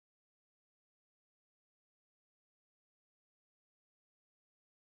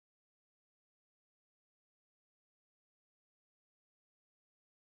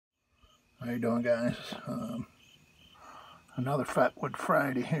How you doing, guys? Another Fatwood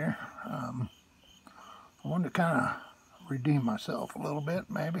Friday here. I wanted to kind of redeem myself a little bit,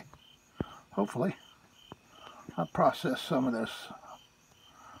 maybe. Hopefully. I processed some of this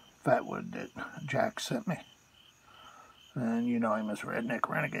Fatwood that Jack sent me. And you know him as Redneck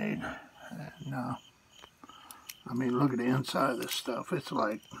Renegade. And, I mean, look at the inside of this stuff. It's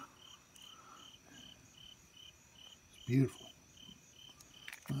like, it's beautiful.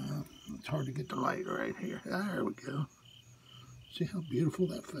 It's hard to get the light right here. There we go. See how beautiful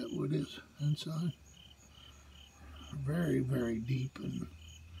that Fatwood is inside? Very, very deep and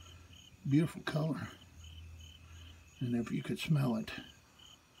beautiful color. And if you could smell it,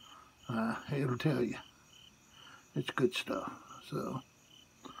 it'll tell you. It's good stuff. So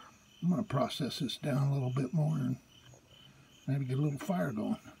I'm going to process this down a little bit more and maybe get a little fire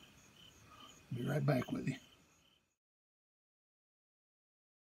going. Be right back with you.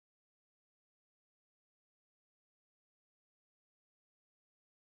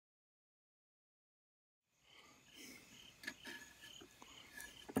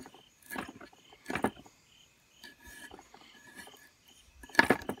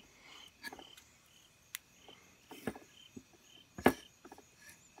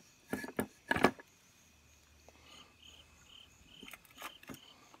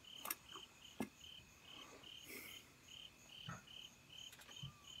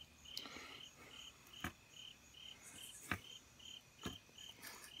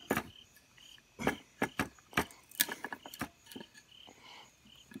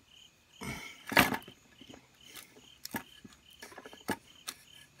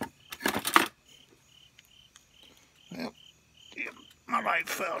 My light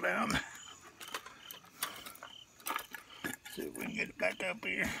fell down. See if we can get it back up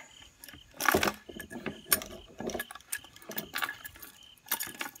here.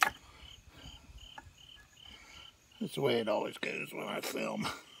 That's the way it always goes when I film.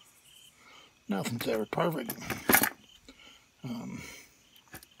 Nothing's ever perfect.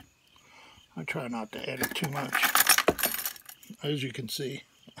 I try not to edit too much, as you can see.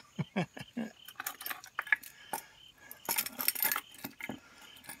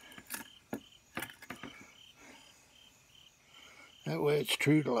 That way it's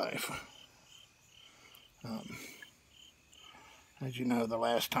true to life. As you know, the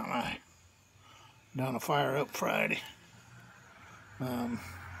last time I done a fire up Friday, it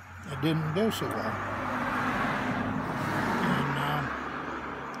didn't go so well. And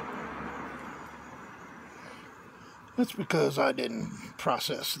that's because I didn't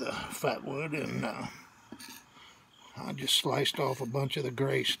process the Fatwood, and I just sliced off a bunch of the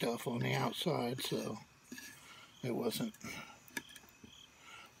gray stuff on the outside, so it wasn't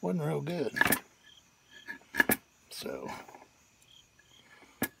real good. So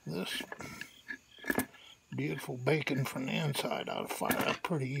this beautiful bacon from the inside ought to fire up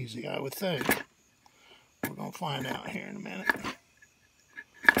pretty easy, I would think. We're gonna find out here in a minute.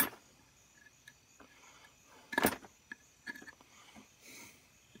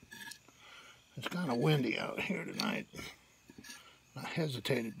 It's kind of windy out here tonight. I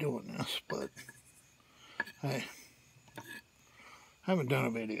hesitated doing this, but hey, I haven't done a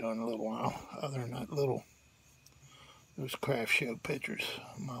video in a little while, other than that those craft show pictures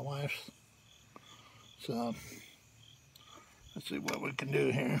of my wife's. So, let's see what we can do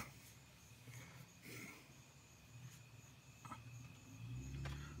here.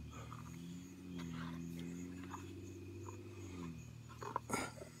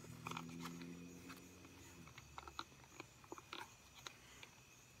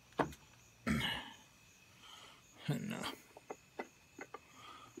 And,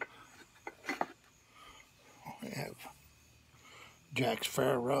 we have Jack's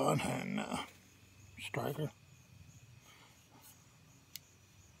ferro rod and striker.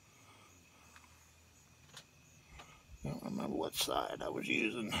 I don't remember what side I was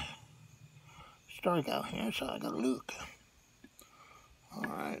using. Strike out here, so I gotta look.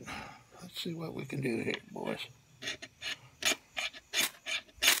 Alright, let's see what we can do here, boys.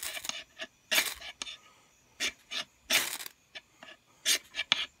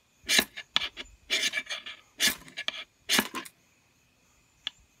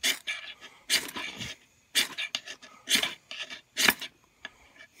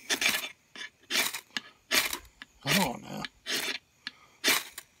 Come on now.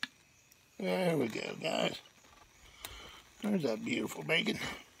 There we go, guys. There's that beautiful bacon.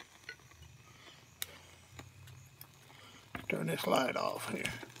 Turn this light off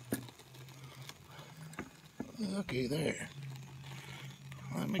here. Looky there.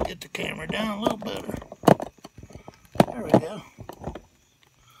 Let me get the camera down a little better. There we go.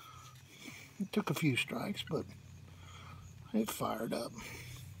 took a few strikes, but it fired up.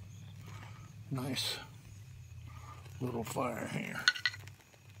 Nice little fire here.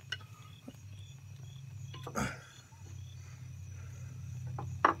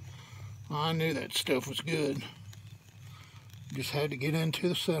 I knew that stuff was good. Just had to get into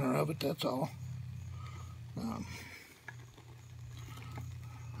the center of it, that's all.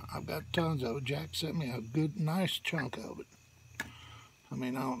 I've got tons of it. Jack sent me a good, nice chunk of it. I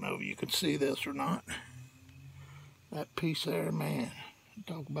mean, I don't know if you can see this or not. That piece there, man,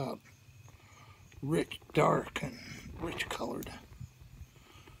 talk about rich, dark, and rich colored.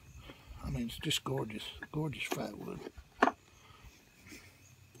 I mean, it's just gorgeous, gorgeous fatwood.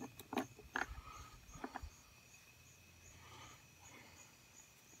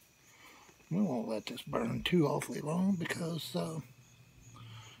 We won't let this burn too awfully long because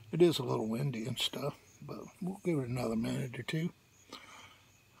it is a little windy and stuff, but we'll give it another minute or two.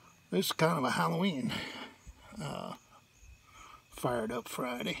 This is kind of a Halloween fired up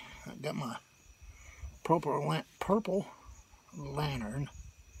Friday. I got my purple lantern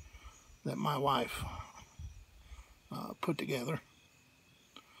that my wife put together,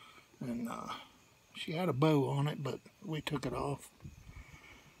 and she had a bow on it, but we took it off.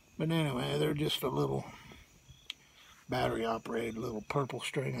 But anyway, they're just a little battery operated little purple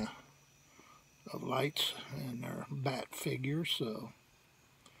string of lights, and they're bat figures, so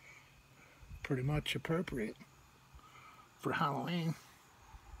pretty much appropriate for Halloween.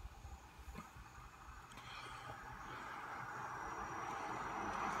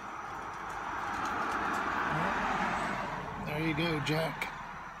 Well, there you go, Jack.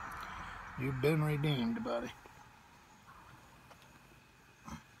 You've been redeemed, buddy.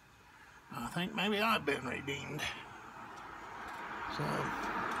 I think maybe I've been redeemed. So,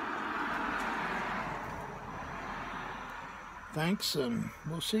 thanks, and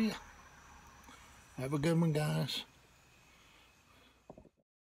we'll see you. Have a good one, guys.